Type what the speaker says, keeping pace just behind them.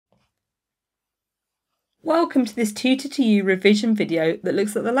Welcome to this Tutor to You revision video that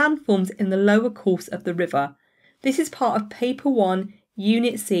looks at the landforms in the lower course of the river. This is part of Paper 1,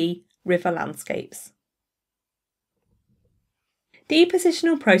 Unit C, River Landscapes.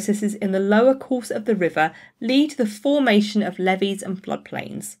 Depositional processes in the lower course of the river lead to the formation of levees and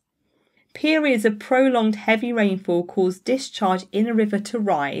floodplains. Periods of prolonged heavy rainfall cause discharge in a river to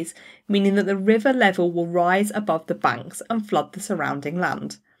rise, meaning that the river level will rise above the banks and flood the surrounding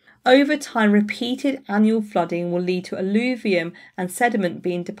land. Over time, repeated annual flooding will lead to alluvium and sediment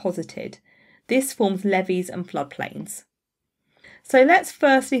being deposited. This forms levees and floodplains. So let's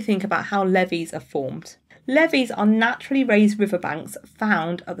firstly think about how levees are formed. Levees are naturally raised riverbanks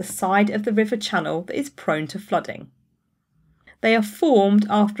found at the side of the river channel that is prone to flooding. They are formed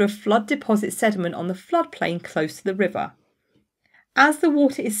after a flood deposits sediment on the floodplain close to the river. As the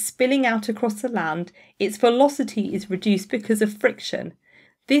water is spilling out across the land, its velocity is reduced because of friction.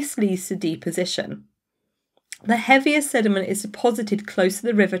 This leads to deposition. The heavier sediment is deposited close to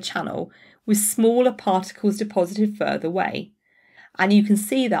the river channel, with smaller particles deposited further away. And you can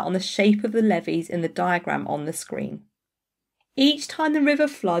see that on the shape of the levees in the diagram on the screen. Each time the river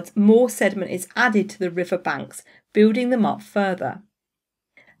floods, more sediment is added to the river banks, building them up further.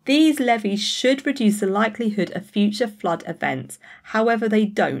 These levees should reduce the likelihood of future flood events, however they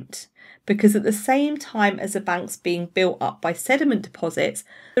don't, because at the same time as the banks being built up by sediment deposits,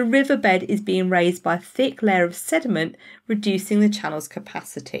 the riverbed is being raised by a thick layer of sediment, reducing the channel's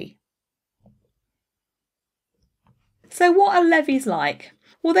capacity. So what are levees like?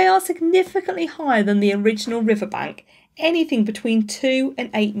 Well, they are significantly higher than the original riverbank, anything between 2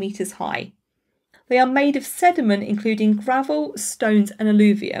 and 8 metres high. They are made of sediment including gravel, stones and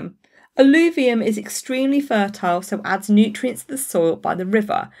alluvium. Alluvium is extremely fertile, so adds nutrients to the soil by the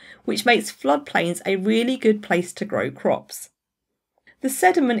river, which makes floodplains a really good place to grow crops. The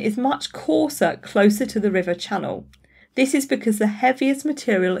sediment is much coarser closer to the river channel. This is because the heaviest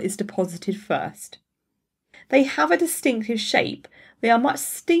material is deposited first. They have a distinctive shape. They are much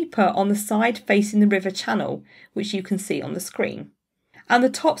steeper on the side facing the river channel, which you can see on the screen. And the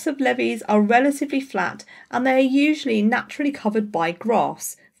tops of levees are relatively flat, and they are usually naturally covered by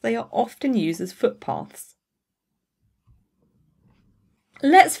grass. They are often used as footpaths.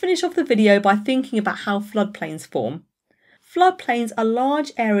 Let's finish off the video by thinking about how floodplains form. Floodplains are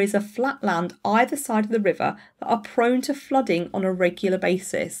large areas of flat land either side of the river that are prone to flooding on a regular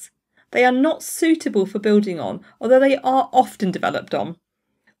basis. They are not suitable for building on, although they are often developed on.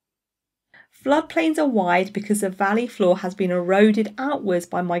 Floodplains are wide because the valley floor has been eroded outwards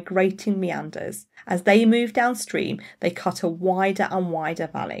by migrating meanders. As they move downstream, they cut a wider and wider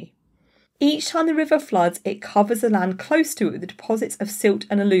valley. Each time the river floods, it covers the land close to it with the deposits of silt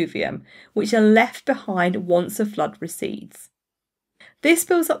and alluvium, which are left behind once the flood recedes. This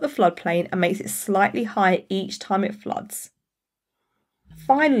builds up the floodplain and makes it slightly higher each time it floods.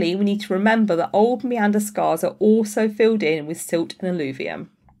 Finally, we need to remember that old meander scars are also filled in with silt and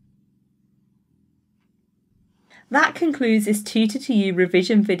alluvium. That concludes this Tutor to You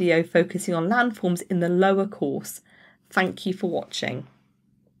revision video focusing on landforms in the lower course. Thank you for watching.